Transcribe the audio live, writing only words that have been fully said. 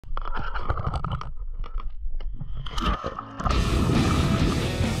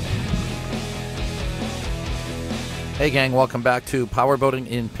Hey gang, welcome back to Powerboating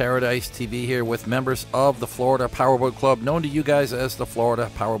in Paradise TV here with members of the Florida Powerboat Club, known to you guys as the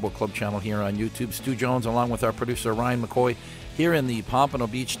Florida Powerboat Club channel here on YouTube. Stu Jones along with our producer Ryan McCoy here in the Pompano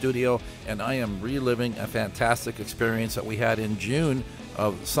Beach studio, and I am reliving a fantastic experience that we had in June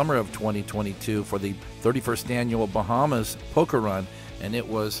of summer of 2022 for the 31st annual Bahamas Poker Run. And it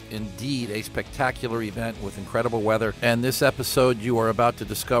was indeed a spectacular event with incredible weather. And this episode, you are about to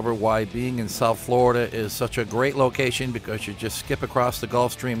discover why being in South Florida is such a great location, because you just skip across the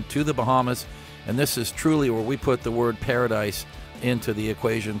Gulf Stream to the Bahamas. And this is truly where we put the word paradise into the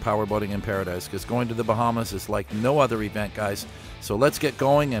equation, powerboating in paradise, because going to the Bahamas is like no other event, guys. So let's get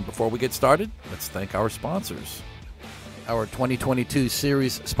going. And before we get started, let's thank our sponsors. Our 2022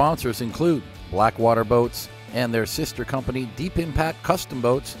 series sponsors include Blackwater Boats and their sister company, Deep Impact Custom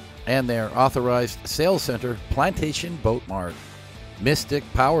Boats, and their authorized sales center, Plantation Boat Mart. Mystic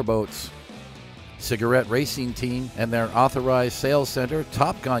Power Boats, Cigarette Racing Team, and their authorized sales center,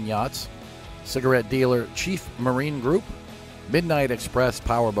 Top Gun Yachts. Cigarette dealer, Chief Marine Group, Midnight Express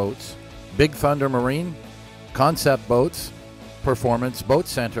Power Boats, Big Thunder Marine, Concept Boats, Performance Boat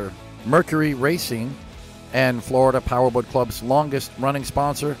Center, Mercury Racing, and Florida Powerboat Club's longest running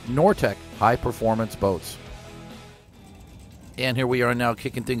sponsor, Nortec High Performance Boats. And here we are now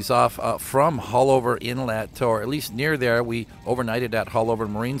kicking things off from Hullover Inlet, or at least near there. We overnighted at Hullover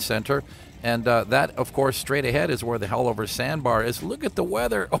Marine Center. And that, of course, straight ahead is where the Hullover Sandbar is. Look at the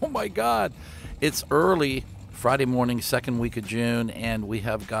weather. Oh, my God. It's early Friday morning, second week of June, and we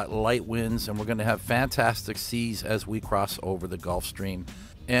have got light winds, and we're going to have fantastic seas as we cross over the Gulf Stream.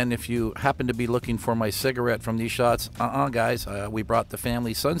 And if you happen to be looking for my cigarette from these shots, guys, we brought the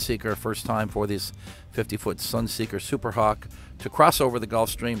family Sunseeker first time for this 50-foot Sunseeker SUPERHAWK to cross over the Gulf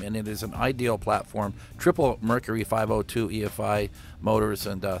Stream, and it is an ideal platform. Triple Mercury 502 EFI motors,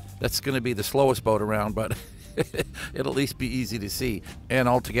 and that's going to be the slowest boat around, but it'll at least be easy to see. And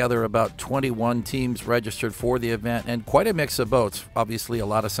altogether, about 21 teams registered for the event, and quite a mix of boats. Obviously, a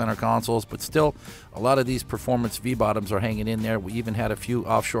lot of center consoles, but still, a lot of these performance V-bottoms are hanging in there. We even had a few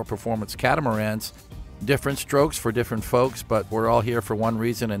offshore performance catamarans. Different strokes for different folks, but we're all here for one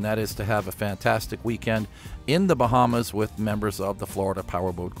reason, and that is to have a fantastic weekend in the Bahamas with members of the Florida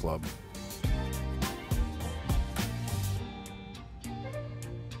Powerboat Club.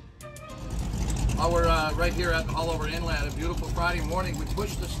 We're right here at the Hullover Inlet, a beautiful Friday morning. We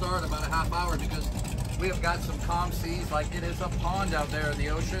pushed the start about a half hour because we have got some calm seas, like it is a pond out there in the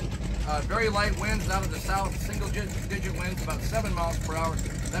ocean. Very light winds out of the south, single-digit winds, about 7 miles per hour.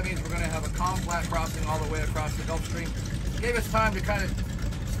 That means we're going to have a calm flat crossing all the way across the Gulf Stream. Gave us time to kind of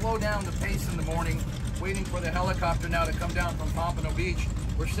slow down the pace in the morning, waiting for the helicopter now to come down from Pompano Beach.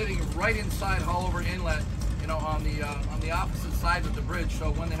 We're sitting right inside Hullover Inlet, you know, on the opposite side of the bridge.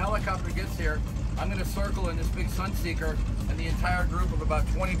 So when the helicopter gets here, I'm going to circle in this big Sunseeker, and the entire group of about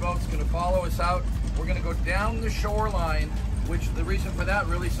 20 boats is going to follow us out. We're going to go down the shoreline, which the reason for that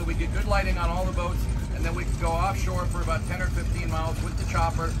really so we get good lighting on all the boats, and then we can go offshore for about 10 or 15 miles with the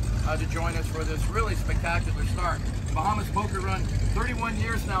chopper to join us for this really spectacular start. Bahamas Poker Run, 31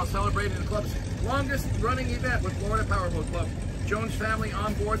 years now, celebrating the club's longest running event with Florida Powerboat Club. Jones family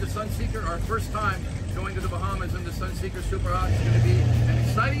on board the Sunseeker, our first time going to the Bahamas in the Sunseeker SUPERHAWK. It's going to be an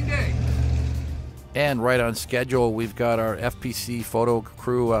exciting day. And right on schedule, we've got our FPC photo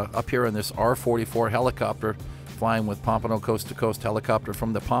crew up here in this R-44 helicopter, flying with Pompano Coast to Coast helicopter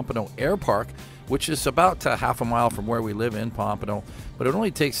from the Pompano Air Park, which is about half a mile from where we live in Pompano, but it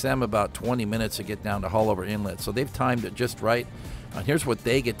only takes them about 20 minutes to get down to Hullover Inlet, so they've timed it just right. And here's what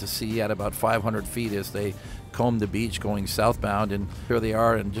they get to see at about 500 feet as they comb the beach going southbound, and here they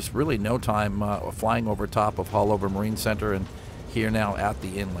are in just really no time flying over top of Hullover Marine Center and here now at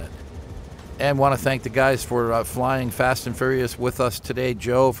the inlet. And want to thank the guys for flying fast and furious with us today.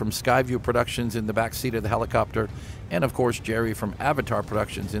 Joe from Skyview Productions in the back seat of the helicopter, and of course Jerry from Avatar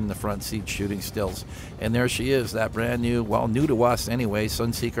Productions in the front seat shooting stills. And there she is, that brand new, well, new to us anyway,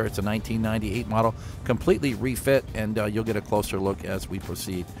 Sunseeker. It's a 1998 model, completely refit, and you'll get a closer look as we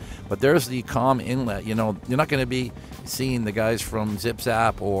proceed. But there's the calm inlet. You know, you're not going to be seeing the guys from Zip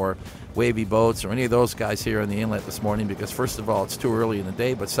Zap or Wavy Boats or any of those guys here in the inlet this morning, because first of all, it's too early in the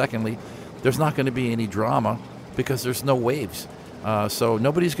day, but secondly, there's not going to be any drama because there's no waves. So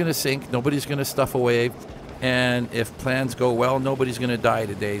nobody's going to sink, nobody's going to stuff a wave, and if plans go well, nobody's going to die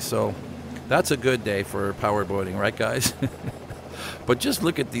today. So that's a good day for powerboating, right, guys? But just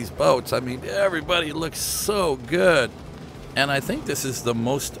look at these boats. I mean, everybody looks so good. And I think this is the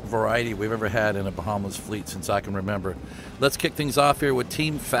most variety we've ever had in a Bahamas fleet since I can remember. Let's kick things off here with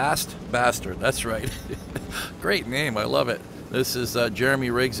Team Fast Bastard. That's right. Great name. I love it. This is Jeremy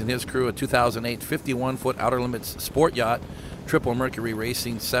Riggs and his crew, a 2008 51-foot Outer Limits sport yacht, Triple Mercury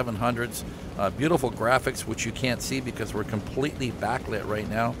Racing 700s. Beautiful graphics, which you can't see because we're completely backlit right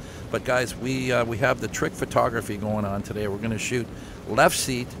now. But guys, we have the trick photography going on today. We're going to shoot left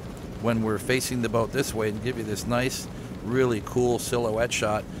seat when we're facing the boat this way and give you this nice, really cool silhouette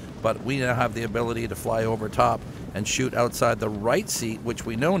shot. But we now have the ability to fly over top and shoot outside the right seat, which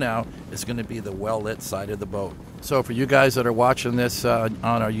we know now is going to be the well-lit side of the boat. So for you guys that are watching this on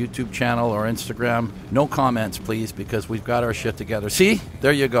our YouTube channel or Instagram, no comments, please, because we've got our shit together. See?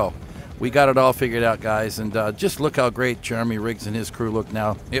 There you go. We got it all figured out, guys, and just look how great Jeremy Riggs and his crew look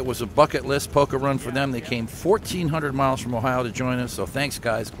now. It was a bucket list poker run for them. They came 1,400 miles from Ohio to join us, so thanks,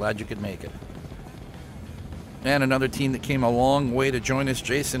 guys. Glad you could make it. And another team that came a long way to join us,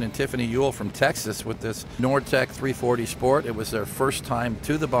 Jason and Tiffany Ewell from Texas with this Nortec 340 Sport. It was their first time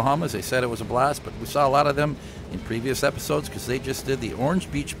to the Bahamas. They said it was a blast, but we saw a lot of them in previous episodes because they just did the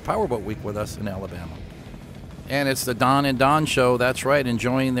Orange Beach Powerboat Week with us in Alabama. And it's the Don and Don show, that's right,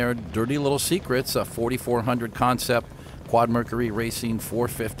 enjoying their dirty little secrets, a 4400 concept Quad Mercury Racing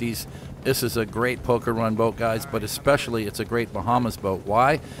 450s. This is a great poker run boat, guys, but especially it's a great Bahamas boat.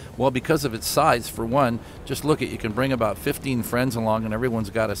 Why? Well, because of its size, for one. Just look at, you can bring about 15 friends along and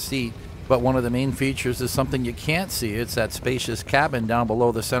everyone's got a seat. But one of the main features is something you can't see. It's that spacious cabin down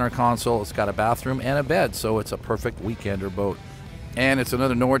below the center console. It's got a bathroom and a bed, so it's a perfect weekender boat. And it's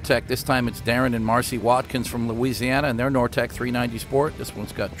another Nortec. This time it's Darren and Marcy Watkins from Louisiana and their Nortec 390 Sport. This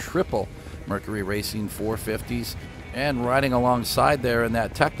one's got Triple Mercury Racing 450s. And riding alongside there in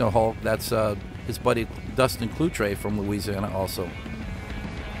that Techno Hulk, that's his buddy Dustin Clutre from Louisiana also.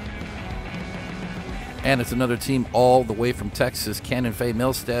 And it's another team all the way from Texas, Ken and Faye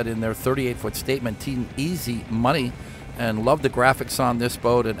Milstead in their 38-foot statement, Team Easy Money. And love the graphics on this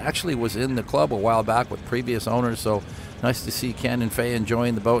boat, and actually was in the club a while back with previous owners, so nice to see Ken and Faye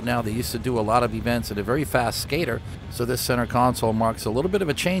enjoying the boat now. They used to do a lot of events and a very fast skater, so this center console marks a little bit of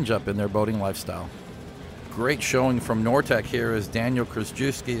a change up in their boating lifestyle. Great showing from Nortec here as Daniel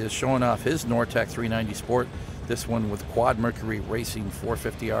Krzyzewski is showing off his Nortec 390 Sport. This one with Quad Mercury Racing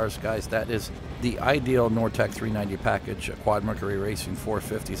 450Rs, guys. That is the ideal Nortec 390 package, a Quad Mercury Racing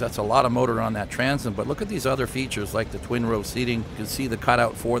 450s. That's a lot of motor on that transom, but look at these other features like the twin row seating. You can see the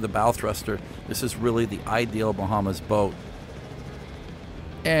cutout for the bow thruster. This is really the ideal Bahamas boat.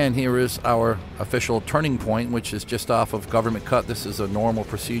 And here is our official turning point, which is just off of Government Cut. This is a normal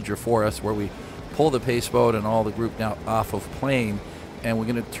procedure for us where we pull the pace boat and all the group now off of plane, and we're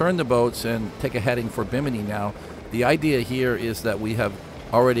going to turn the boats and take a heading for Bimini now. The idea here is that we have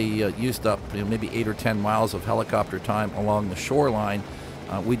already used up maybe 8 or 10 miles of helicopter time along the shoreline.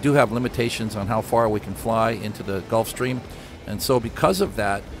 We do have limitations on how far we can fly into the Gulf Stream, and so because of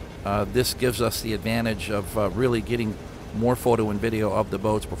that, this gives us the advantage of really getting more photo and video of the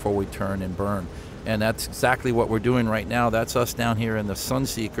boats before we turn and burn. And that's exactly what we're doing right now. That's us down here in the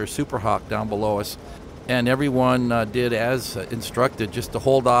SUNSEEKER SUPERHAWK down below us. And everyone did as instructed, just to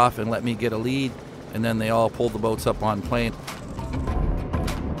hold off and let me get a lead. And then they all pulled the boats up on plane.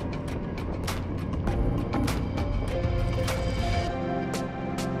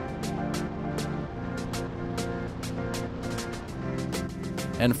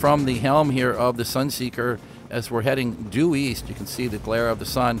 And from the helm here of the SUNSEEKER, as we're heading due east, you can see the glare of the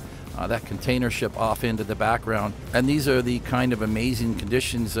sun. That container ship off into the background. And these are the kind of amazing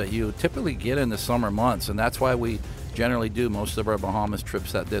conditions that you typically get in the summer months, and that's why we generally do most of our Bahamas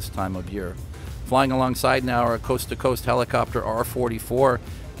trips at this time of year. Flying alongside now our coast-to-coast helicopter R44,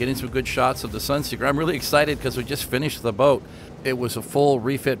 getting some good shots of the SUNSEEKER. I'm really excited because we just finished the boat. It was a full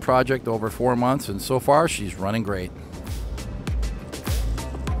refit project over 4 months, and so far she's running great.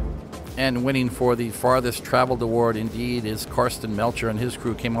 And winning for the farthest traveled award indeed is Karsten Melcher, and his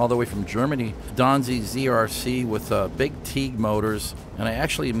crew came all the way from Germany. DONZI ZRC with big Teague motors. And I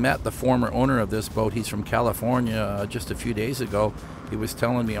actually met the former owner of this boat. He's from California just a few days ago. He was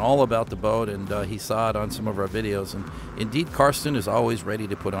telling me all about the boat, and he saw it on some of our videos. And indeed, Karsten is always ready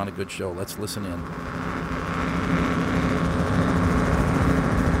to put on a good show. Let's listen in.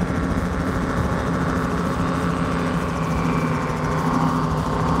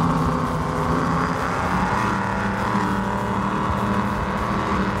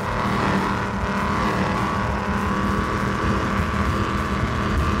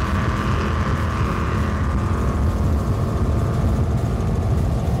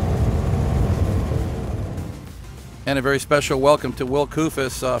 And a very special welcome to Will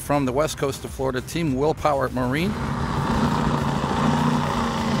Kufis from the west coast of Florida, Team Willpower Marine.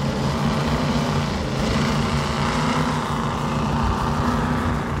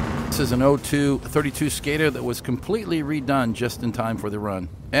 This is an 02 32 skater that was completely redone just in time for the run.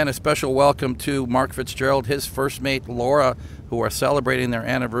 And a special welcome to Mark Fitzgerald, his first mate Laura, who are celebrating their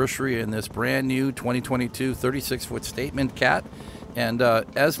anniversary in this brand new 2022 36-foot statement cat. And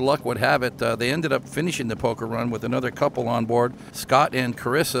as luck would have it, they ended up finishing the poker run with another couple on board, Scott and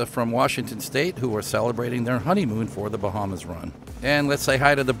Carissa from Washington State, who are celebrating their honeymoon for the Bahamas run. And let's say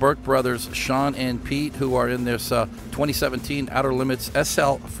hi to the Burke brothers, Sean and Pete, who are in this 2017 Outer Limits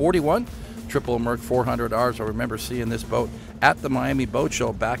SL41 Triple Merc 400Rs. I remember seeing this boat at the Miami Boat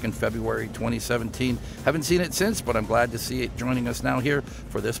Show back in February 2017. Haven't seen it since, but I'm glad to see it joining us now here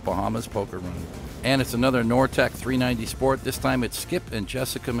for this Bahamas Poker Run. And it's another Nortec 390 Sport. This time it's Skip and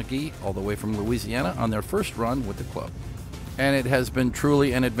Jessica McGee, all the way from Louisiana, on their first run with the club. And it has been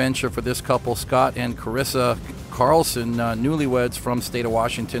truly an adventure for this couple, Scott and Carissa Carlson, newlyweds from state of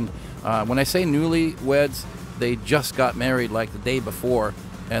Washington. When I say newlyweds, they just got married like the day before,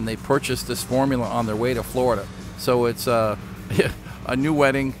 and they purchased this formula on their way to Florida. So it's a new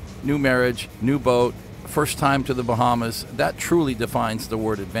wedding, new marriage, new boat, first time to the Bahamas. That truly defines the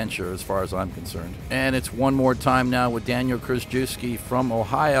word adventure as far as I'm concerned. And it's one more time now with Daniel Krzyzewski from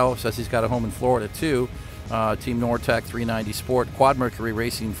Ohio. Says he's got a home in Florida too. Team Nortec 390 Sport, Quad Mercury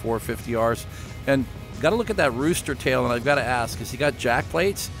Racing 450Rs. And got to look at that rooster tail, and I've got to ask, has he got jack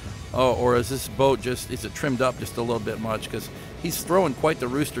plates? Or is this boat is it trimmed up just a little bit much? Because he's throwing quite the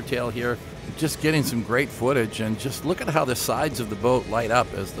rooster tail here, just getting some great footage. And just look at how the sides of the boat light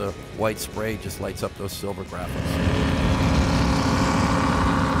up as the white spray just lights up those silver graphics.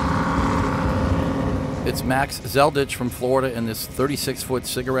 It's Max Zeldich from Florida in this 36-foot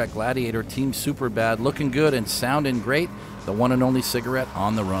Cigarette Gladiator Team Superbad, looking good and sounding great. The one and only Cigarette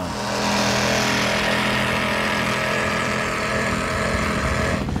on the run.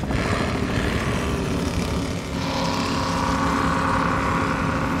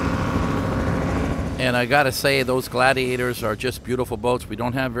 And I gotta say, those Gladiators are just beautiful boats. We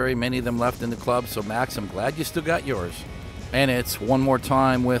don't have very many of them left in the club, so Max, I'm glad you still got yours. And it's one more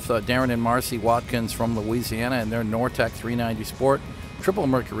time with Darren and Marcy Watkins from Louisiana and their Nortec 390 Sport, Triple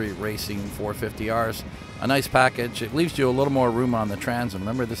Mercury Racing 450Rs. A nice package. It leaves you a little more room on the transom.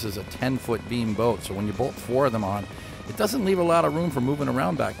 Remember, this is a 10-foot beam boat, so when you bolt 4 of them on, it doesn't leave a lot of room for moving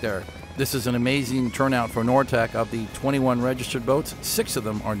around back there. This is an amazing turnout for Nortec. Of the 21 registered boats, 6 of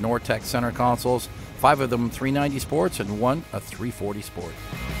them are Nortec center consoles, 5 of them 390 Sports, and 1 a 340 Sport.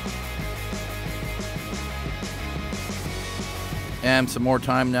 And some more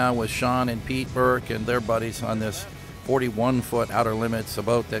time now with Sean and Pete Burke and their buddies on this 41-foot Outer Limits, a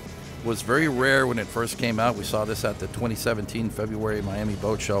boat that was very rare when it first came out. We saw this at the 2017 February Miami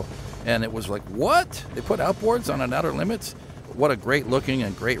Boat Show, and it was like, what? They put outboards on an Outer Limits? What a great looking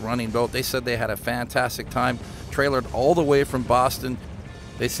and great running boat. They said they had a fantastic time, trailered all the way from Boston.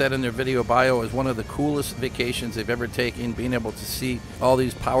 They said in their video bio it was one of the coolest vacations they've ever taken, being able to see all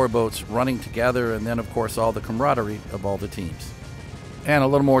these power boats running together, and then of course all the camaraderie of all the teams. And a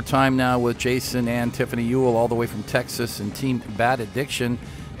little more time now with Jason and Tiffany Ewell, all the way from Texas, and Team Bad Addiction.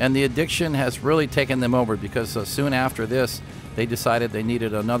 And the Addiction has really taken them over, because soon after this, they decided they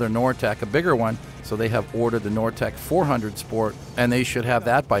needed another Nortec, a bigger one, so they have ordered the Nortec 400 Sport, and they should have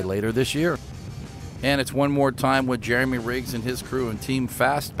that by later this year. And it's one more time with Jeremy Riggs and his crew and Team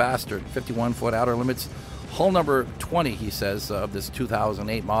Fast Bastard, 51-foot Outer Limits, hull number 20, he says, of this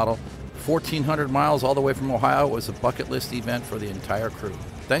 2008 model. 1,400 miles all the way from Ohio. It was a bucket list event for the entire crew.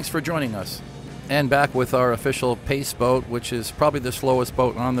 Thanks for joining us. And back with our official pace boat, which is probably the slowest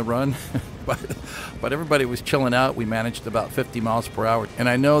boat on the run. but everybody was chilling out. We managed about 50 miles per hour. And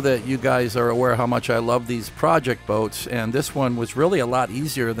I know that you guys are aware how much I love these project boats. And this one was really a lot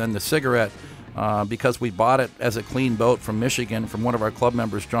easier than the Cigarette, because we bought it as a clean boat from Michigan from one of our club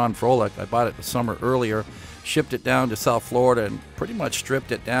members, John Froelich. I bought it the summer earlier, shipped it down to South Florida, and pretty much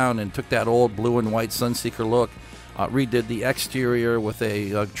stripped it down and took that old blue and white Sunseeker look. Redid the exterior with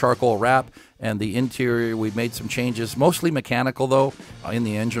a charcoal wrap, and the interior we made some changes, mostly mechanical though. In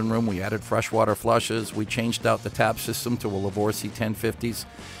the engine room we added freshwater flushes, we changed out the tap system to a Lavorsi 1050s,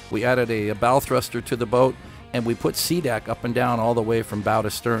 we added a bow thruster to the boat, and we put SeaDeck up and down all the way from bow to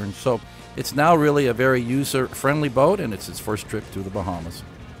stern. So it's now really a very user-friendly boat, and it's its first trip to the Bahamas.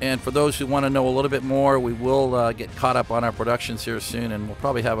 And for those who want to know a little bit more, we will get caught up on our productions here soon, and we'll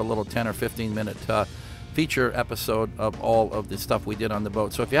probably have a little 10 or 15 minute feature episode of all of the stuff we did on the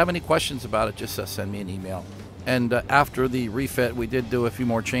boat. So if you have any questions about it, just send me an email. And after the refit, we did do a few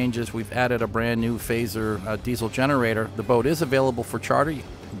more changes. We've added a brand new phaser diesel generator. The boat is available for charter,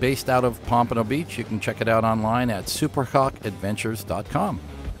 based out of Pompano Beach. You can check it out online at SUPERHAWKadventures.com.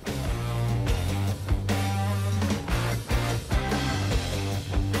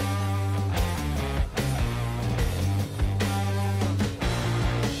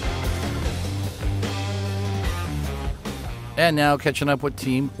 And now catching up with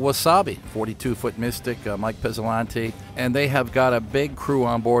Team Wasabi, 42-foot Mystic, Mike Pizzolante, and they have got a big crew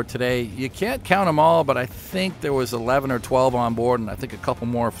on board today. You can't count them all, but I think there was 11 or 12 on board, and I think a couple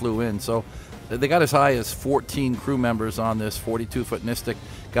more flew in. So they got as high as 14 crew members on this 42-foot Mystic.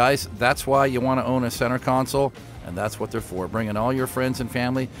 Guys, that's why you want to own a center console, and that's what they're for. Bringing all your friends and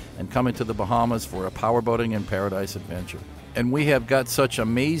family and coming to the Bahamas for a powerboating in paradise adventure. And we have got such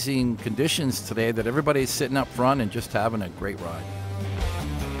amazing conditions today that everybody's sitting up front and just having a great ride.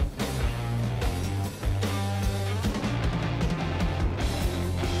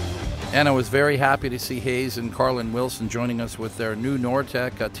 And I was very happy to see Hayes and Carlin Wilson joining us with their new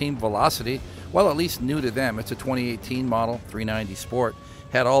Nortec Team Velocity. Well, at least new to them. It's a 2018 model, 390 Sport.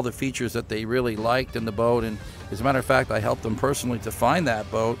 Had all the features that they really liked in the boat, and as a matter of fact, I helped them personally to find that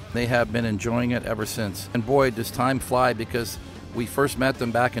boat. They have been enjoying it ever since. And boy, does time fly, because we first met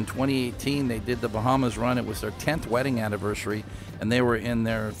them back in 2018. They did the Bahamas run. It was their 10th wedding anniversary, and they were in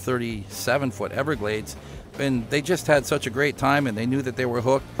their 37-foot Everglades. And they just had such a great time, and they knew that they were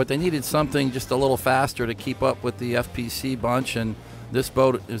hooked, but they needed something just a little faster to keep up with the FPC bunch, and this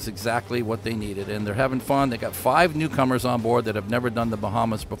boat is exactly what they needed, and they're having fun. They got 5 newcomers on board that have never done the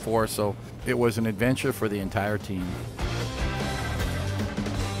Bahamas before, so it was an adventure for the entire team.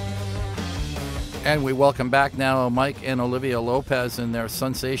 And we welcome back now Mike and Olivia Lopez in their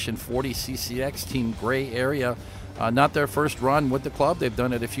Sensation 40 CCX Team Gray area. Not their first run with the club. They've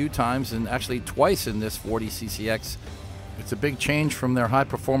done it a few times, and actually twice in this 40 CCX. It's a big change from their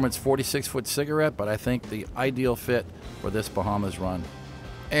high-performance 46-foot Cigarette, but I think the ideal fit for this Bahamas run.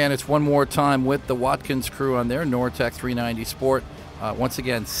 And it's one more time with the Watkins crew on their Nortec 390 Sport. Once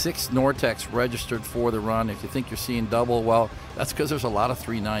again, 6 Nortecs registered for the run. If you think you're seeing double, well, that's because there's a lot of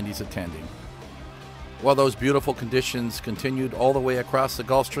 390s attending. Well, those beautiful conditions continued all the way across the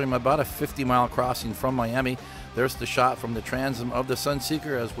Gulf Stream, about a 50-mile crossing from Miami. There's the shot from the transom of the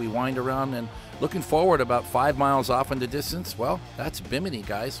Sunseeker as we wind around, and looking forward about 5 miles off in the distance. Well, that's Bimini,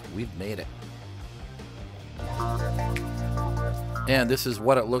 guys. We've made it. And this is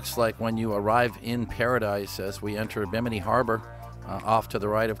what it looks like when you arrive in paradise as we enter Bimini Harbor. Off to the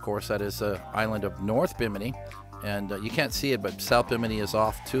right, of course, that is the island of North Bimini. And you can't see it, but South Bimini is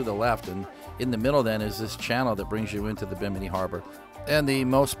off to the left. And in the middle then is this channel that brings you into the Bimini Harbor. And the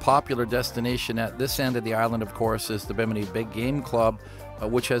most popular destination at this end of the island, of course, is the Bimini Big Game Club,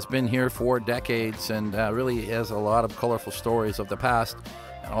 which has been here for decades and really has a lot of colorful stories of the past.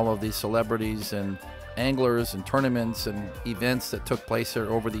 And all of these celebrities and anglers and tournaments and events that took place here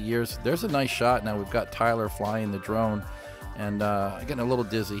over the years. There's a nice shot. Now we've got Tyler flying the drone. And I'm getting a little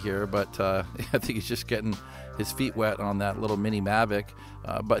dizzy here, but I think he's just getting his feet wet on that little mini Mavic.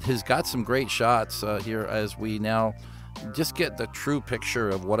 But he's got some great shots here as we now just get the true picture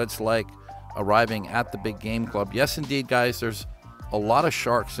of what it's like arriving at the Big Game Club. Yes, indeed, guys, there's a lot of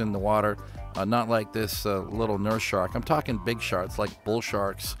sharks in the water, not like this little nurse shark. I'm talking big sharks, like bull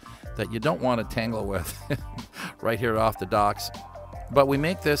sharks, that you don't want to tangle with right here off the docks. But we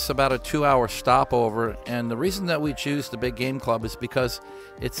make this about a 2-hour stopover, and the reason that we choose the Big Game Club is because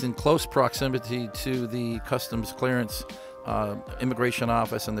it's in close proximity to the Customs Clearance Immigration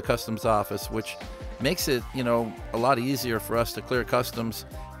Office and the Customs Office, which makes it, you know, a lot easier for us to clear customs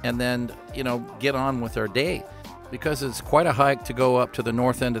and then, you know, get on with our day. Because it's quite a hike to go up to the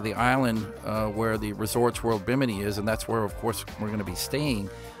north end of the island where the Resorts World Bimini is, and that's where, of course, we're going to be staying.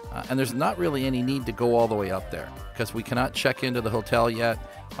 And there's not really any need to go all the way up there because we cannot check into the hotel yet.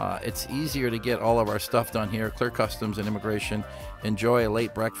 It's easier to get all of our stuff done here, clear customs and immigration, enjoy a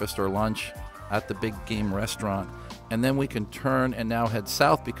late breakfast or lunch at the Big Game restaurant, and then we can turn and now head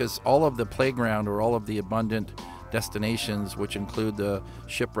south because all of the playground or all of the abundant destinations, which include the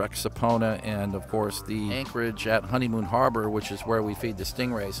shipwreck Sapona and, of course, the anchorage at Honeymoon Harbour, which is where we feed the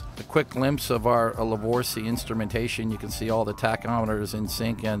stingrays. A quick glimpse of our Lavorsi instrumentation. You can see all the tachometers in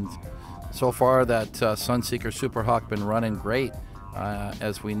sync, and so far that SUNSEEKER SUPERHAWK been running great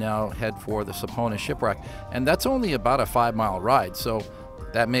as we now head for the Sapona shipwreck. And that's only about a 5-mile ride, so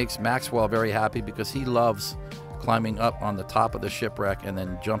that makes Maxwell very happy because he loves climbing up on the top of the shipwreck and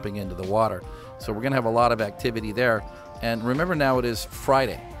then jumping into the water. So we're going to have a lot of activity there. And remember, now it is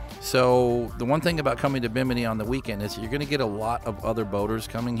Friday. So the one thing about coming to Bimini on the weekend is you're going to get a lot of other boaters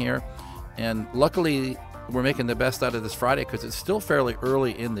coming here. And luckily, we're making the best out of this Friday because it's still fairly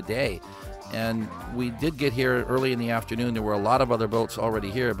early in the day. And we did get here early in the afternoon. There were a lot of other boats already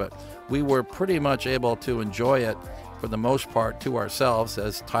here, but we were pretty much able to enjoy it for the most part to ourselves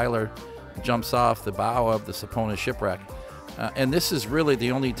as Tyler jumps off the bow of the Sapona shipwreck. And this is really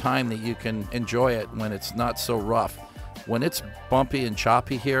the only time that you can enjoy it when it's not so rough. When it's bumpy and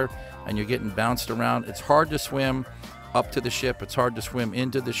choppy here and you're getting bounced around, it's hard to swim. up to the ship. It's hard to swim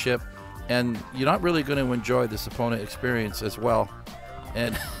into the ship. And you're not really going to enjoy the Sapona experience as well.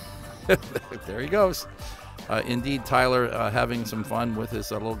 And there he goes. Indeed, Tyler having some fun with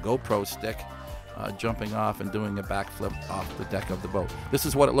his little GoPro stick, jumping off and doing a backflip off the deck of the boat. This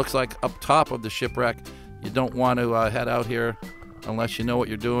is what it looks like up top of the shipwreck. You don't want to head out here unless you know what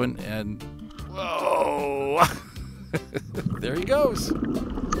you're doing. And whoa, there he goes.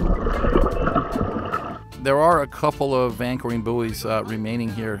 There are a couple of anchoring buoys remaining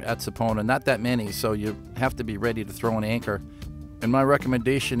here at Sapona. Not that many, so you have to be ready to throw an anchor. And my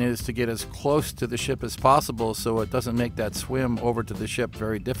recommendation is to get as close to the ship as possible so it doesn't make that swim over to the ship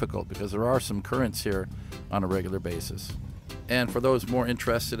very difficult, because there are some currents here on a regular basis. And for those more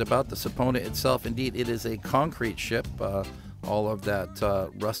interested about the Sapona itself, indeed, it is a concrete ship. All of that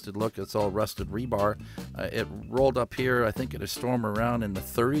rusted look, it's all rusted rebar. It rolled up here, I think, in a storm around in the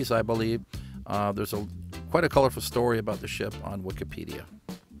 30s, I believe. There's quite a colorful story about the ship on Wikipedia.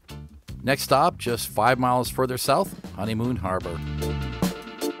 Next stop, just 5 miles further south, Honeymoon Harbour.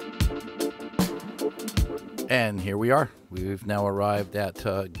 And here we are. We've now arrived at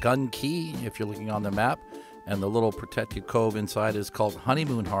Gun Key, if you're looking on the map. And the little protected cove inside is called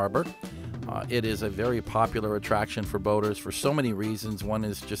Honeymoon Harbour. It is a very popular attraction for boaters for so many reasons. One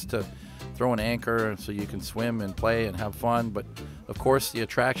is just to throw an anchor so you can swim and play and have fun. But of course, the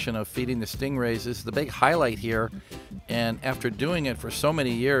attraction of feeding the stingrays is the big highlight here. And after doing it for so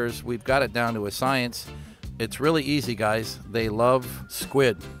many years, we've got it down to a science. It's really easy, guys. They love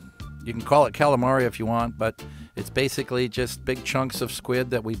squid. You can call it calamari if you want, but it's basically just big chunks of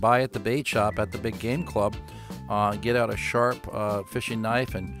squid that we buy at the bait shop at the big game club. Get out a sharp fishing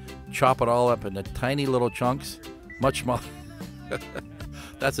knife and chop it all up into tiny little chunks. Much more.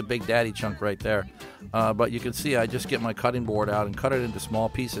 That's a big daddy chunk right there. But you can see I just get my cutting board out and cut it into small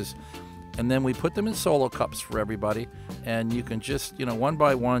pieces. And then we put them in solo cups for everybody. And you can just, one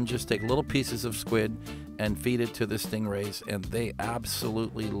by one, just take little pieces of squid and feed it to the stingrays. And they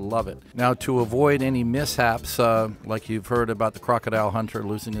absolutely love it. Now, to avoid any mishaps, like you've heard about the crocodile hunter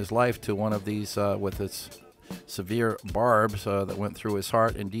losing his life to one of these with its severe barbs that went through his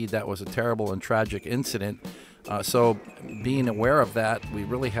heart. Indeed, that was a terrible and tragic incident. So being aware of that, we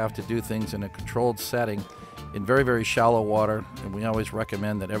really have to do things in a controlled setting in very, very shallow water. And we always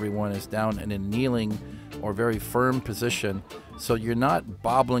recommend that everyone is down in a kneeling or very firm position so you're not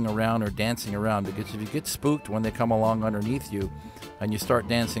bobbling around or dancing around, because if you get spooked when they come along underneath you and you start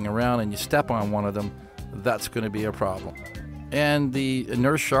dancing around and you step on one of them, that's going to be a problem. And the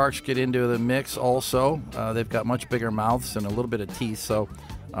nurse sharks get into the mix also. They've got much bigger mouths and a little bit of teeth, so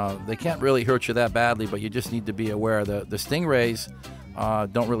they can't really hurt you that badly, but you just need to be aware. The stingrays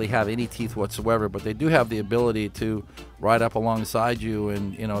don't really have any teeth whatsoever, but they do have the ability to ride up alongside you,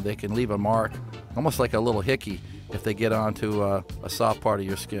 and they can leave a mark, almost like a little hickey, if they get onto a soft part of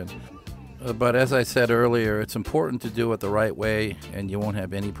your skin. But as I said earlier, it's important to do it the right way, and you won't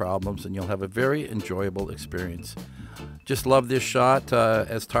have any problems, and you'll have a very enjoyable experience. Just love this shot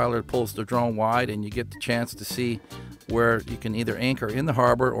as Tyler pulls the drone wide, and you get the chance to see where you can either anchor in the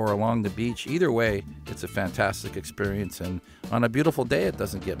harbor or along the beach. Either way, it's a fantastic experience, and on a beautiful day, it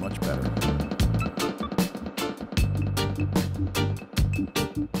doesn't get much better.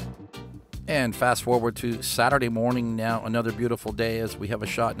 And fast forward to Saturday morning now, another beautiful day as we have a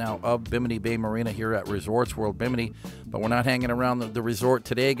shot now of Bimini Bay Marina here at Resorts World Bimini. But we're not hanging around the resort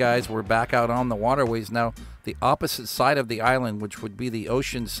today, guys. We're back out on the waterways now. The opposite side of the island, which would be the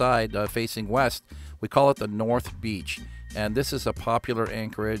ocean side facing west, we call it the North Beach. And this is a popular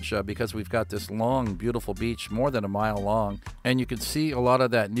anchorage because we've got this long, beautiful beach, more than a mile long. And you can see a lot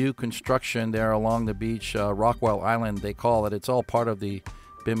of that new construction there along the beach, Rockwell Island, they call it. It's all part of the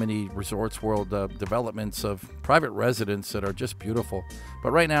Bimini Resorts World developments of private residents that are just beautiful. But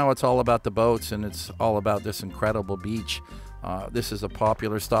right now it's all about the boats, and it's all about this incredible beach. This is a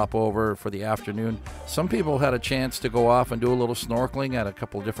popular stopover for the afternoon. Some people had a chance to go off and do a little snorkeling at a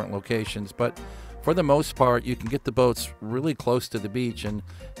couple different locations, but for the most part, you can get the boats really close to the beach and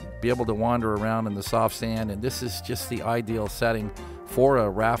be able to wander around in the soft sand, and this is just the ideal setting for a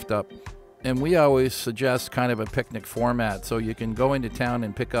raft up. And we always suggest kind of a picnic format, so you can go into town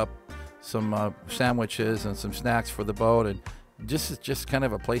and pick up some sandwiches and some snacks for the boat, and this is just kind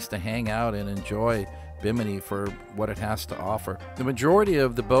of a place to hang out and enjoy Bimini for what it has to offer. The majority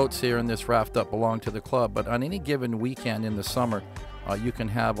of the boats here in this raft up belong to the club, but on any given weekend in the summer, you can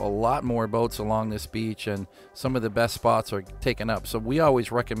have a lot more boats along this beach, and some of the best spots are taken up. So we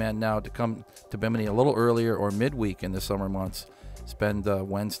always recommend now to come to Bimini a little earlier or midweek in the summer months. Spend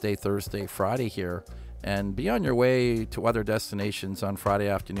Wednesday, Thursday, Friday here and be on your way to other destinations on Friday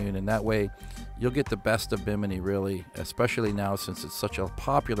afternoon, and that way you'll get the best of Bimini, really, especially now since it's such a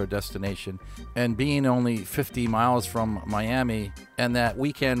popular destination. And being only 50 miles from Miami, and that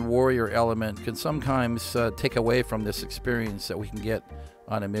weekend warrior element can sometimes take away from this experience that we can get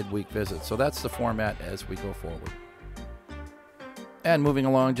on a midweek visit. So that's the format as we go forward. And moving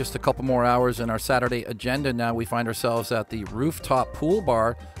along just a couple more hours in our Saturday agenda now, we find ourselves at the rooftop pool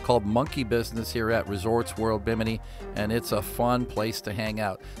bar called Monkey Business here at Resorts World Bimini, and it's a fun place to hang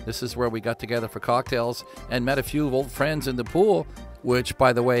out. This is where we got together for cocktails and met a few old friends in the pool, which,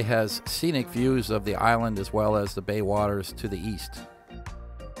 by the way, has scenic views of the island as well as the bay waters to the east.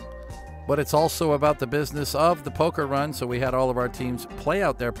 But it's also about the business of the poker run, so we had all of our teams play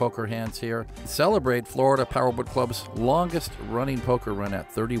out their poker hands here, celebrate Florida Powerboat Club's longest running poker run at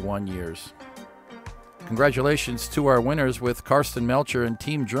 31 years. Congratulations to our winners, with Karsten Melcher and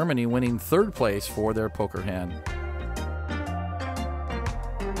Team Germany winning 3rd place for their poker hand.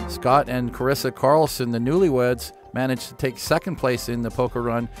 Scott and Carissa Carlson, the newlyweds, managed to take 2nd place in the poker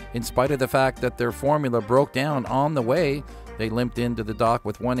run in spite of the fact that their formula broke down on the way. They limped into the dock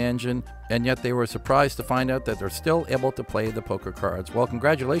with 1 engine, and yet they were surprised to find out that they're still able to play the poker cards. Well,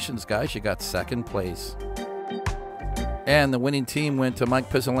 congratulations, guys. You got 2nd place. And the winning team went to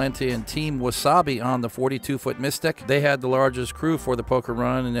Mike Pizzolenti and Team Wasabi on the 42-foot Mystic. They had the largest crew for the poker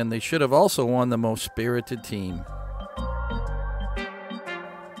run, and then they should have also won the most spirited team.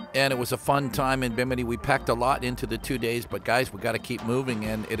 And it was a fun time in Bimini. We packed a lot into the 2 days, but guys, we got to keep moving,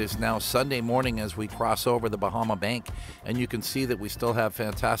 and it is now Sunday morning as we cross over the Bahama Bank, and you can see that we still have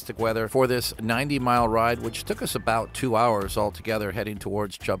fantastic weather for this 90-mile ride, which took us about 2 hours altogether heading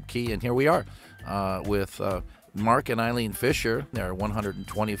towards Chub Cay. And here we are with Mark and Eileen Fisher, their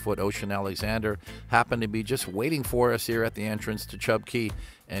 120-foot Ocean Alexander, happened to be just waiting for us here at the entrance to Chub Cay,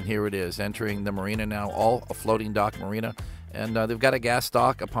 and here it is, entering the marina now, all a floating dock marina. And they've got a gas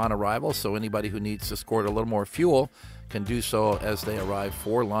dock upon arrival, so anybody who needs to squirt a little more fuel can do so as they arrive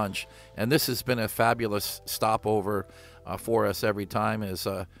for lunch. And this has been a fabulous stopover for us every time as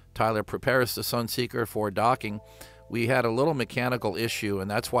Tyler prepares the Sunseeker for docking. We had a little mechanical issue, and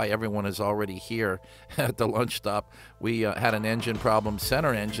that's why everyone is already here at the lunch stop. We had an engine problem,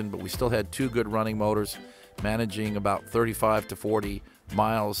 center engine, but we still had 2 good running motors, managing about 35 to 40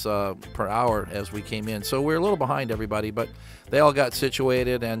 miles per hour as we came in. So we're a little behind everybody, but they all got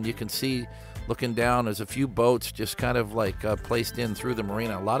situated, and you can see looking down there's a few boats just kind of like placed in through the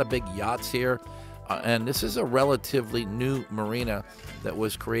marina. A lot of big yachts here, and this is a relatively new marina that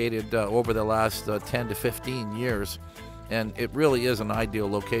was created over the last 10 to 15 years. And it really is an ideal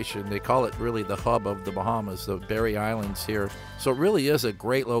location. They call it really the hub of the Bahamas, the Berry Islands here. So it really is a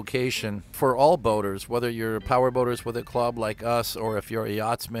great location for all boaters, whether you're power boaters with a club like us, or if you're a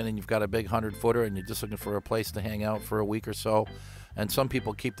yachtsman and you've got a big 100-footer and you're just looking for a place to hang out for a week or so. And some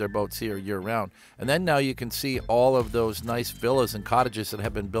people keep their boats here year-round. And then now you can see all of those nice villas and cottages that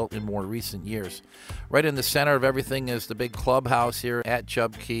have been built in more recent years. Right in the center of everything is the big clubhouse here at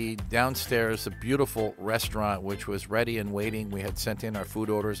Chub Cay. Downstairs, a beautiful restaurant which was ready and waiting. We had sent in our food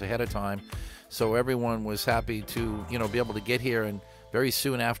orders ahead of time, so everyone was happy to, be able to get here. And very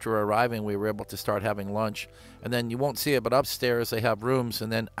soon after arriving, we were able to start having lunch. And then you won't see it, but upstairs they have rooms,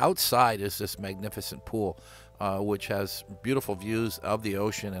 and then outside is this magnificent pool, which has beautiful views of the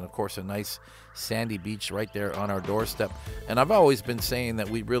ocean and, of course, a nice sandy beach right there on our doorstep. And I've always been saying that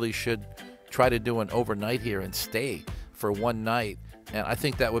we really should try to do an overnight here and stay for one night. And I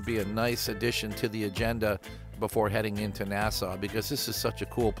think that would be a nice addition to the agenda before heading into Nassau, because this is such a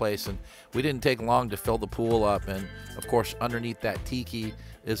cool place. And we didn't take long to fill the pool up. And, of course, underneath that tiki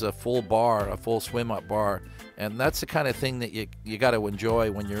is a full bar, a full swim-up bar. And that's the kind of thing that you got to enjoy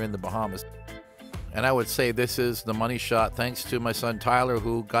when you're in the Bahamas. And I would say this is the money shot, thanks to my son Tyler,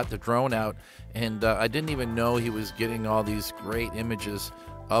 who got the drone out. And I didn't even know he was getting all these great images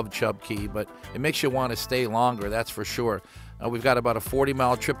of Chub Cay, but it makes you want to stay longer, that's for sure. We've got about a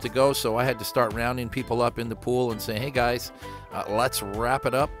 40-mile trip to go, so I had to start rounding people up in the pool and say, hey guys, let's wrap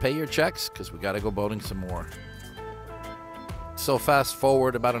it up, pay your checks, because we got to go boating some more. So fast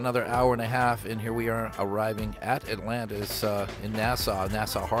forward about another hour and a half, and here we are arriving at Atlantis in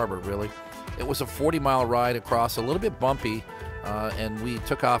Nassau Harbor, really. It was a 40-mile ride across, a little bit bumpy, and we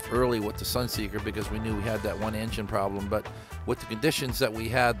took off early with the Sunseeker because we knew we had that one engine problem. But with the conditions that we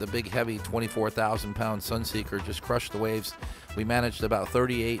had, the big, heavy 24,000-pound Sunseeker just crushed the waves. We managed about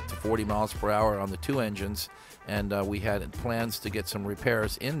 38 to 40 miles per hour on the 2 engines, and we had plans to get some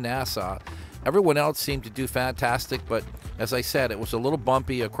repairs in Nassau. Everyone else seemed to do fantastic, but as I said, it was a little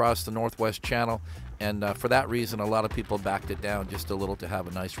bumpy across the Northwest Channel, And for that reason, a lot of people backed it down just a little to have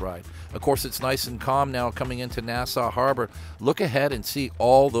a nice ride. Of course, it's nice and calm now coming into Nassau Harbor. Look ahead and see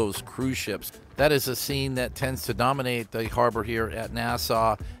all those cruise ships. That is a scene that tends to dominate the harbor here at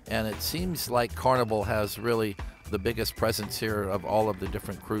Nassau, and it seems like Carnival has really the biggest presence here of all of the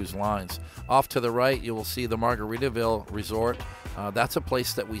different cruise lines. Off to the right, you will see the Margaritaville Resort. That's a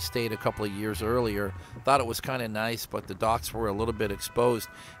place that we stayed a couple of years earlier. Thought it was kind of nice, but the docks were a little bit exposed.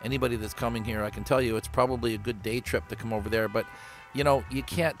 Anybody that's coming here, I can tell you, it's probably a good day trip to come over there, but you know, you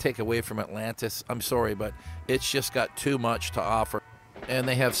can't take away from Atlantis. I'm sorry, but it's just got too much to offer. And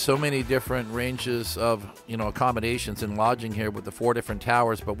they have so many different ranges of, you know, accommodations and lodging here with the 4 different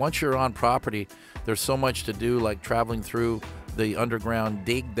towers. But once you're on property, there's so much to do, like traveling through the underground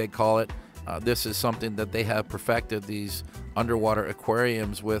dig, they call it. This is something that they have perfected, these underwater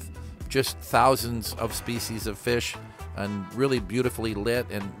aquariums with just thousands of species of fish, and really beautifully lit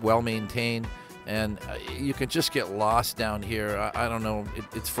and well maintained. And you can just get lost down here. I don't know,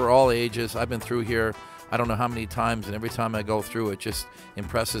 it's for all ages. I've been through here I don't know how many times, and every time I go through, it just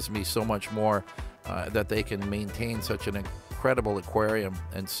impresses me so much more that they can maintain such an incredible aquarium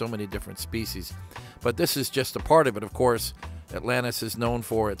and so many different species. But this is just a part of it. Of course, Atlantis is known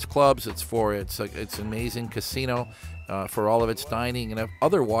for its clubs, it's amazing casino, for all of its dining, and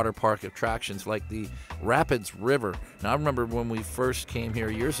other water park attractions like the Rapids River. Now, I remember when we first came here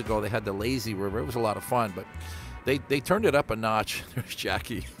years ago, they had the lazy river. It was a lot of fun, but they turned it up a notch. There's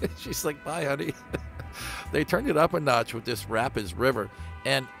Jackie. She's like, bye, honey. They turned it up a notch with this Rapids River.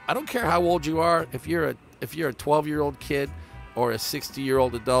 And I don't care how old you are, if you're a 12-year-old kid or a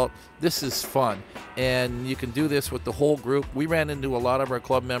 60-year-old adult, this is fun. And you can do this with the whole group. We ran into a lot of our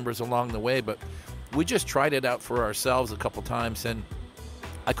club members along the way, but we just tried it out for ourselves a couple times, and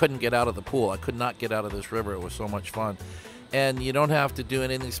I couldn't get out of the pool. I could not get out of this river. It was so much fun. And you don't have to do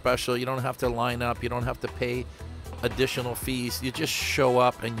anything special. You don't have to line up. You don't have to pay additional fees. You just show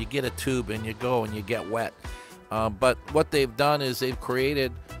up and you get a tube and you go and you get wet. But what they've done is they've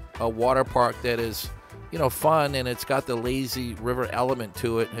created a water park that is, you know, fun, and it's got the lazy river element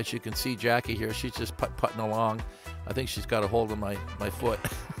to it. As you can see Jackie here, she's just putting along. I think she's got a hold of my foot.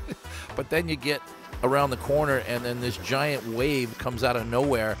 But then you get around the corner, and then this giant wave comes out of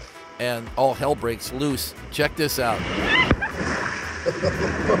nowhere, and all hell breaks loose. Check this out.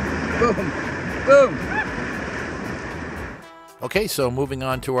 Boom, boom. Okay, so moving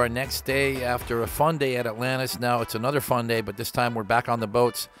on to our next day after a fun day at Atlantis. Now it's another fun day, but this time we're back on the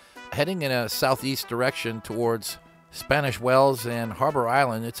boats, heading in a southeast direction towards Spanish Wells and Harbor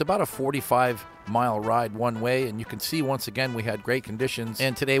Island. It's about a 45-mile ride one way, and you can see once again we had great conditions.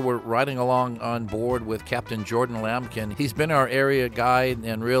 And today we're riding along on board with Captain Jordan Lambkin. He's been our area guide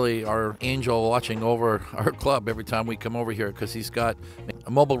and really our angel watching over our club every time we come over here, because he's got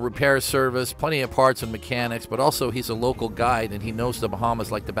a mobile repair service, plenty of parts and mechanics, but also he's a local guide and he knows the Bahamas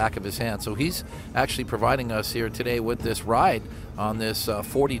like the back of his hand. So he's actually providing us here today with this ride on this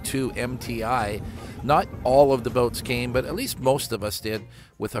 42 MTI. Not all of the boats came, but at least most of us did,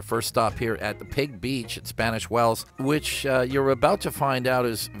 with our first stop here at the Pig Beach at Spanish Wells, which you're about to find out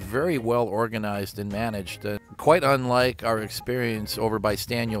is very well organized and managed. Quite unlike our experience over by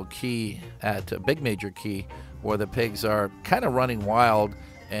Staniel Key at Big Major Key, where the pigs are kind of running wild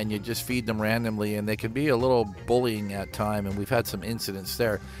and you just feed them randomly, and they can be a little bullying at time, and we've had some incidents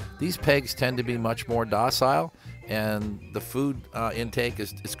there. These pigs tend to be much more docile, and the food intake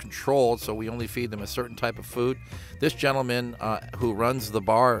is controlled, so we only feed them a certain type of food. This gentleman who runs the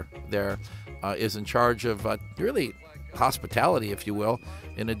bar there is in charge of really hospitality, if you will.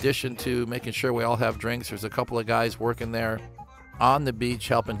 In addition to making sure we all have drinks, there's a couple of guys working there on the beach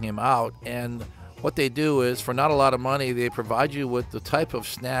helping him out, and what they do is, for not a lot of money, they provide you with the type of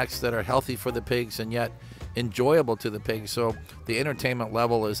snacks that are healthy for the pigs and yet enjoyable to the pigs. So the entertainment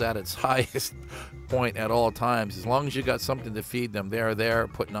level is at its highest point at all times. As long as you got something to feed them, they're there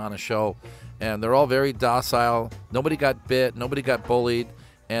putting on a show. And they're all very docile. Nobody got bit, nobody got bullied,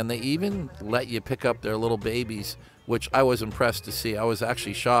 and they even let you pick up their little babies, which I was impressed to see. I was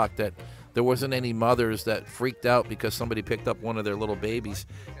actually shocked that there wasn't any mothers that freaked out because somebody picked up one of their little babies,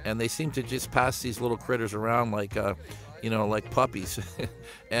 and they seem to just pass these little critters around like like puppies.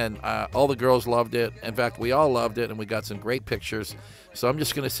 And all the girls loved it. In fact, we all loved it, and we got some great pictures. So I'm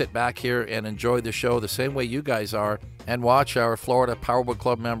just going to sit back here and enjoy the show the same way you guys are, and watch our Florida Powerboat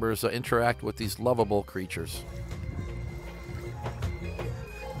Club members interact with these lovable creatures.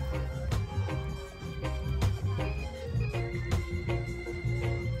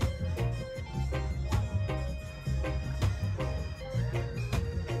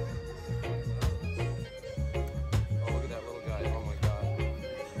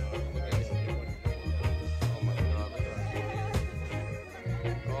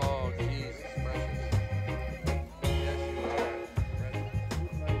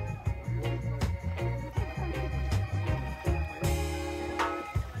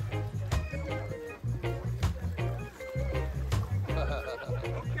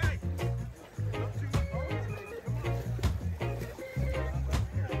 Okay.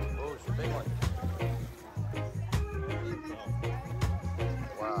 Oh, it's a big one.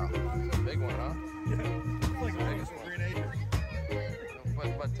 Wow, it's a big one, huh? Yeah. It's like almost 3 acres.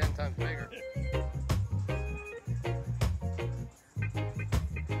 It's about 10 times bigger.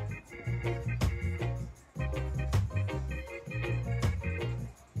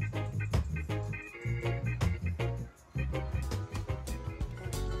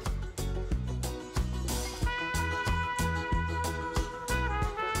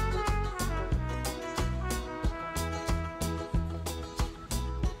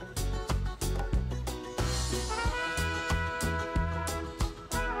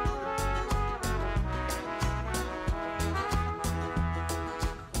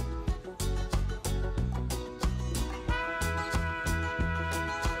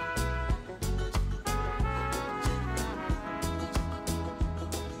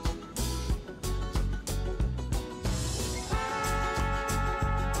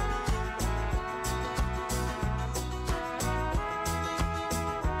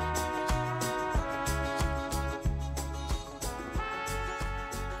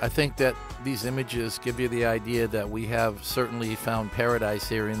 I think that these images give you the idea that we have certainly found paradise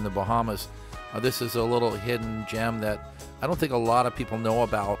here in the Bahamas. This is a little hidden gem that I don't think a lot of people know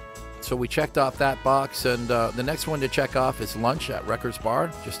about. So we checked off that box, and the next one to check off is lunch at Wrecker's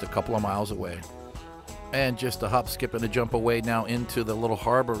Bar, just a couple of miles away. And just a hop, skip, and a jump away now into the little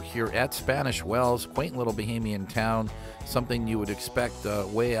harbor here at Spanish Wells, quaint little Bahamian town, something you would expect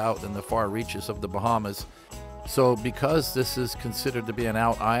way out in the far reaches of the Bahamas. So because this is considered to be an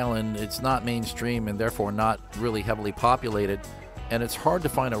out island, it's not mainstream and therefore not really heavily populated. And it's hard to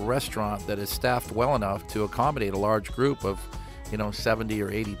find a restaurant that is staffed well enough to accommodate a large group of, 70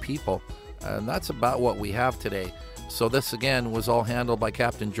 or 80 people. And that's about what we have today. So this, again, was all handled by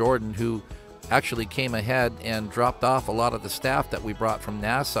Captain Jordan, who actually came ahead and dropped off a lot of the staff that we brought from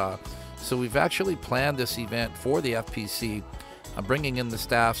Nassau. So we've actually planned this event for the FPC, bringing in the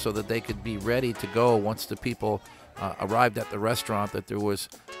staff so that they could be ready to go once the people arrived at the restaurant, that there was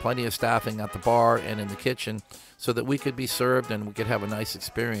plenty of staffing at the bar and in the kitchen so that we could be served and we could have a nice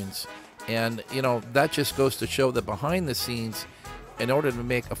experience. And, that just goes to show that behind the scenes, in order to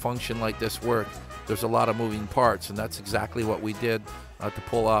make a function like this work, there's a lot of moving parts, and that's exactly what we did to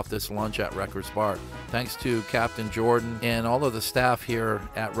pull off this lunch at Wrecker's Bar. Thanks to Captain Jordan and all of the staff here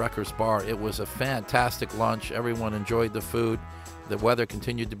at Wrecker's Bar. It was a fantastic lunch. Everyone enjoyed the food. The weather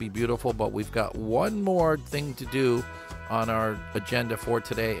continued to be beautiful, but we've got one more thing to do on our agenda for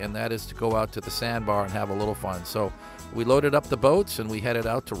today, and that is to go out to the sandbar and have a little fun. So we loaded up the boats and we headed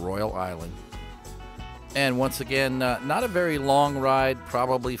out to Royal Island. And once again, not a very long ride,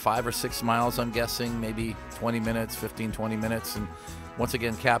 probably 5 or 6 miles, I'm guessing, maybe 20 minutes, 15, 20 minutes. And once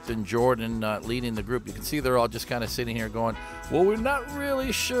again, Captain Jordan leading the group. You can see they're all just kind of sitting here going, well, we're not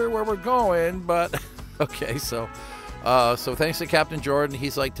really sure where we're going, but okay, so thanks to Captain Jordan.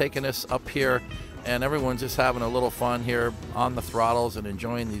 He's like taking us up here, and everyone's just having a little fun here on the throttles and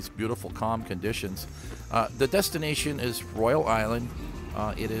enjoying these beautiful, calm conditions. The destination is Royal Island.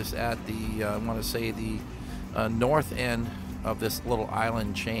 It is at the, I want to say, the north end of this little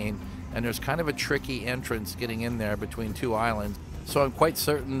island chain, and there's kind of a tricky entrance getting in there between two islands. So I'm quite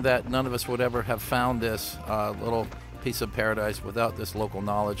certain that none of us would ever have found this little piece of paradise without this local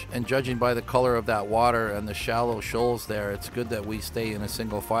knowledge. And judging by the color of that water and the shallow shoals there, it's good that we stay in a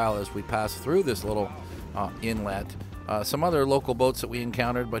single file as we pass through this little inlet. Some other local boats that we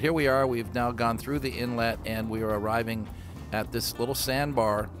encountered, but here we are. We've now gone through the inlet and we are arriving at this little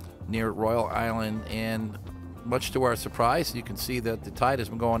sandbar near Royal Island, and much to our surprise, you can see that the tide has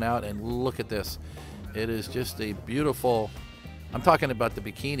been going out, and look at this. It is just a beautiful, I'm talking about the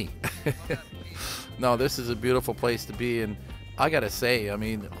bikini. No, this is a beautiful place to be, and I gotta say, I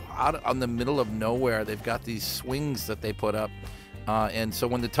mean, out on the middle of nowhere, they've got these swings that they put up, and so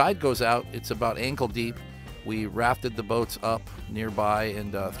when the tide goes out, it's about ankle deep. We rafted the boats up nearby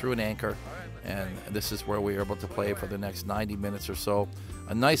and threw an anchor, and this is where we were able to play for the next 90 minutes or so.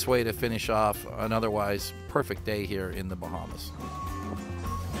 A nice way to finish off an otherwise perfect day here in the Bahamas.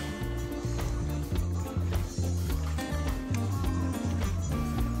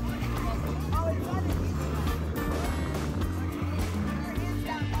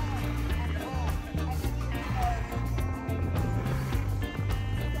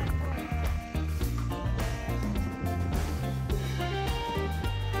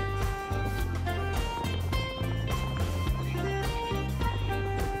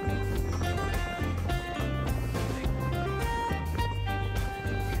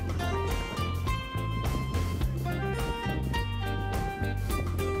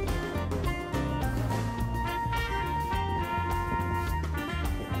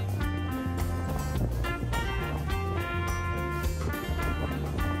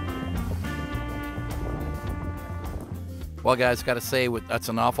 Well, guys, got to say, that's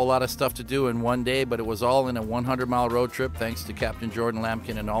an awful lot of stuff to do in one day, but it was all in a 100-mile road trip thanks to Captain Jordan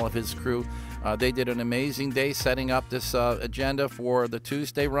Lampkin and all of his crew. They did an amazing day setting up this agenda for the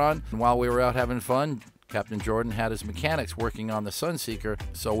Tuesday run. And while we were out having fun, Captain Jordan had his mechanics working on the SUNSEEKER,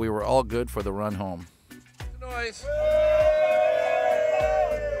 so we were all good for the run home. Noise.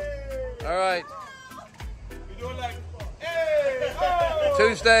 All right.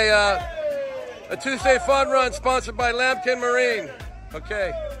 Tuesday, a Tuesday fun run sponsored by Lampkin Marine.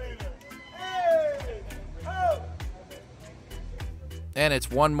 Okay. And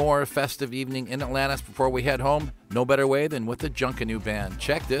it's one more festive evening in Atlantis before we head home. No better way than with the Junkanoo Band.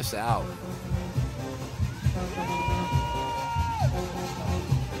 Check this out.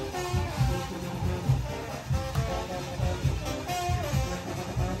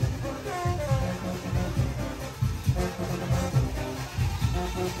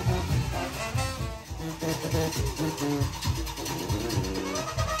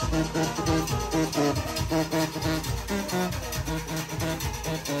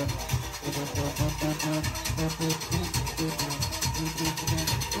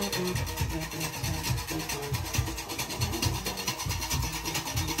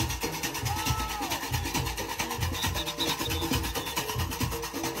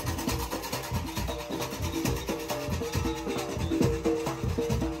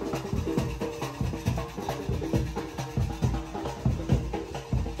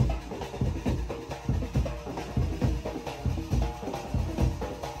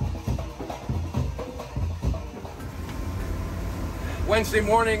 Wednesday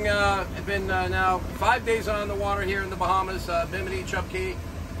morning, I've been now 5 days on the water here in the Bahamas, Bimini, Chub Cay,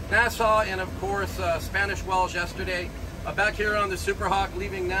 Nassau, and of course Spanish Wells yesterday. Back here on the SUPERHAWK,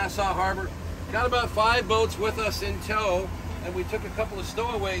 leaving Nassau Harbor. Got about 5 boats with us in tow, and we took a couple of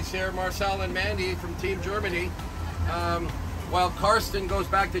stowaways here, Marcel and Mandy from Team Germany. While Karsten goes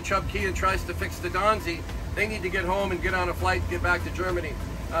back to Chub Cay and tries to fix the DONZI, they need to get home and get on a flight to get back to Germany.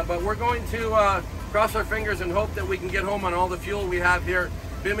 But we're going to cross our fingers and hope that we can get home on all the fuel we have here.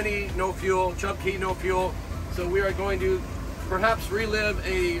 Bimini, no fuel. Chub Cay, no fuel. So we are going to perhaps relive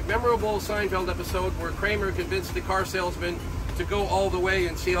a memorable Seinfeld episode where Kramer convinced the car salesman to go all the way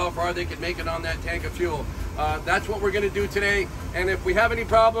and see how far they could make it on that tank of fuel. That's what we're going to do today. And if we have any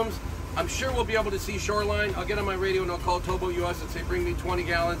problems, I'm sure we'll be able to see shoreline. I'll get on my radio and I'll call Towboat US and say, bring me 20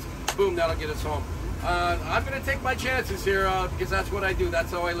 gallons. Boom, that'll get us home. I'm going to take my chances here because that's what I do.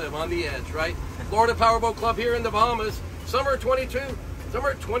 That's how I live, on the edge, right? Florida Powerboat Club here in the Bahamas. Summer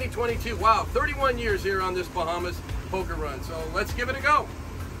 2022. Wow, 31 years here on this Bahamas Poker Run. So let's give it a go.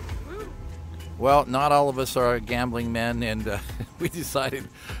 Well, not all of us are gambling men, and we decided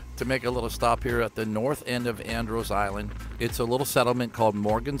to make a little stop here at the north end of Andros Island. It's a little settlement called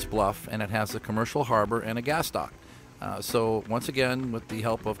Morgan's Bluff, and it has a commercial harbor and a gas dock. So once again, with the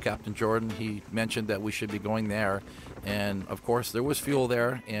help of Captain Jordan, he mentioned that we should be going there. And of course, there was fuel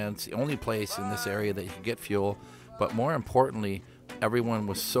there, and it's the only place in this area that you can get fuel. But more importantly, everyone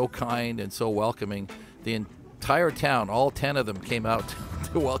was so kind and so welcoming. The entire town, all 10 of them, came out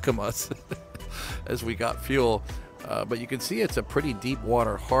to welcome us as we got fuel. But you can see it's a pretty deep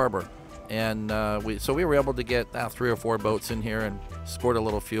water harbor. And so we were able to get 3 or 4 boats in here and scored a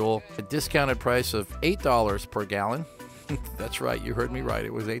little fuel. A discounted price of $8 per gallon. That's right, you heard me right.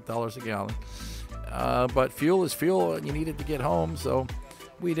 It was $8 a gallon. But fuel is fuel, and you needed to get home, so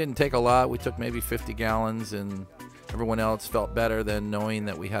we didn't take a lot. We took maybe 50 gallons, and everyone else felt better than knowing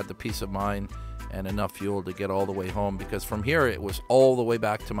that we had the peace of mind and enough fuel to get all the way home, because from here it was all the way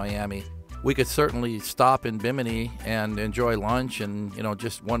back to Miami. We could certainly stop in Bimini and enjoy lunch and, you know,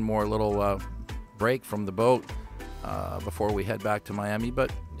 just one more little break from the boat before we head back to Miami.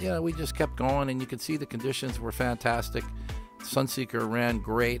 But, yeah, we just kept going, and you could see the conditions were fantastic. SUNSEEKER ran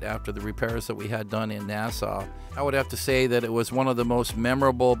great after the repairs that we had done in Nassau. I would have to say that it was one of the most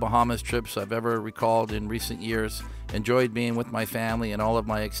memorable Bahamas trips I've ever recalled in recent years. Enjoyed being with my family and all of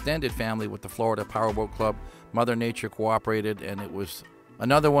my extended family with the Florida Powerboat Club. Mother Nature cooperated, and it was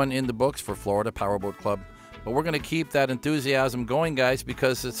another one in the books for Florida Powerboat Club. But we're going to keep that enthusiasm going, guys,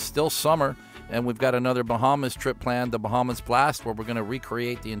 because it's still summer, and we've got another Bahamas trip planned, the Bahamas Blast, where we're going to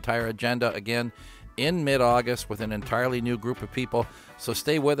recreate the entire agenda again in mid-August with an entirely new group of people. So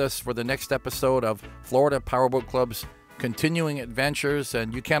stay with us for the next episode of Florida Powerboat Club's continuing adventures,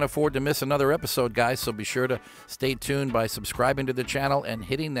 and you can't afford to miss another episode, guys, so be sure to stay tuned by subscribing to the channel and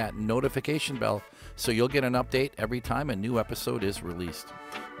hitting that notification bell so you'll get an update every time a new episode is released.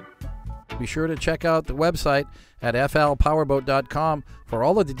 Be sure to check out the website at flpowerboat.com for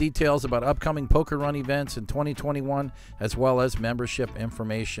all of the details about upcoming Poker Run events in 2021, as well as membership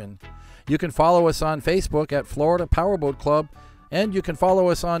information. You can follow us on Facebook at Florida Powerboat Club, and you can follow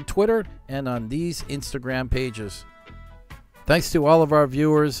us on Twitter and on these Instagram pages. Thanks to all of our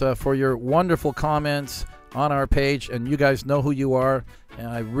viewers for your wonderful comments on our page, and you guys know who you are, and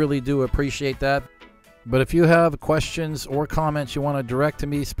I really do appreciate that. But if you have questions or comments you want to direct to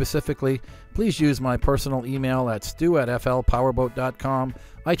me specifically, please use my personal email at stu@flpowerboat.com.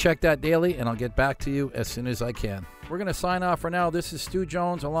 I check that daily, and I'll get back to you as soon as I can. We're going to sign off for now. This is Stu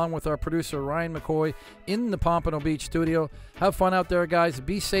Jones along with our producer Ryan McCoy in the Pompano Beach studio. Have fun out there, guys.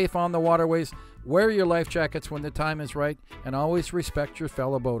 Be safe on the waterways. Wear your life jackets when the time is right, and always respect your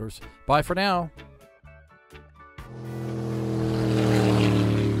fellow boaters. Bye for now.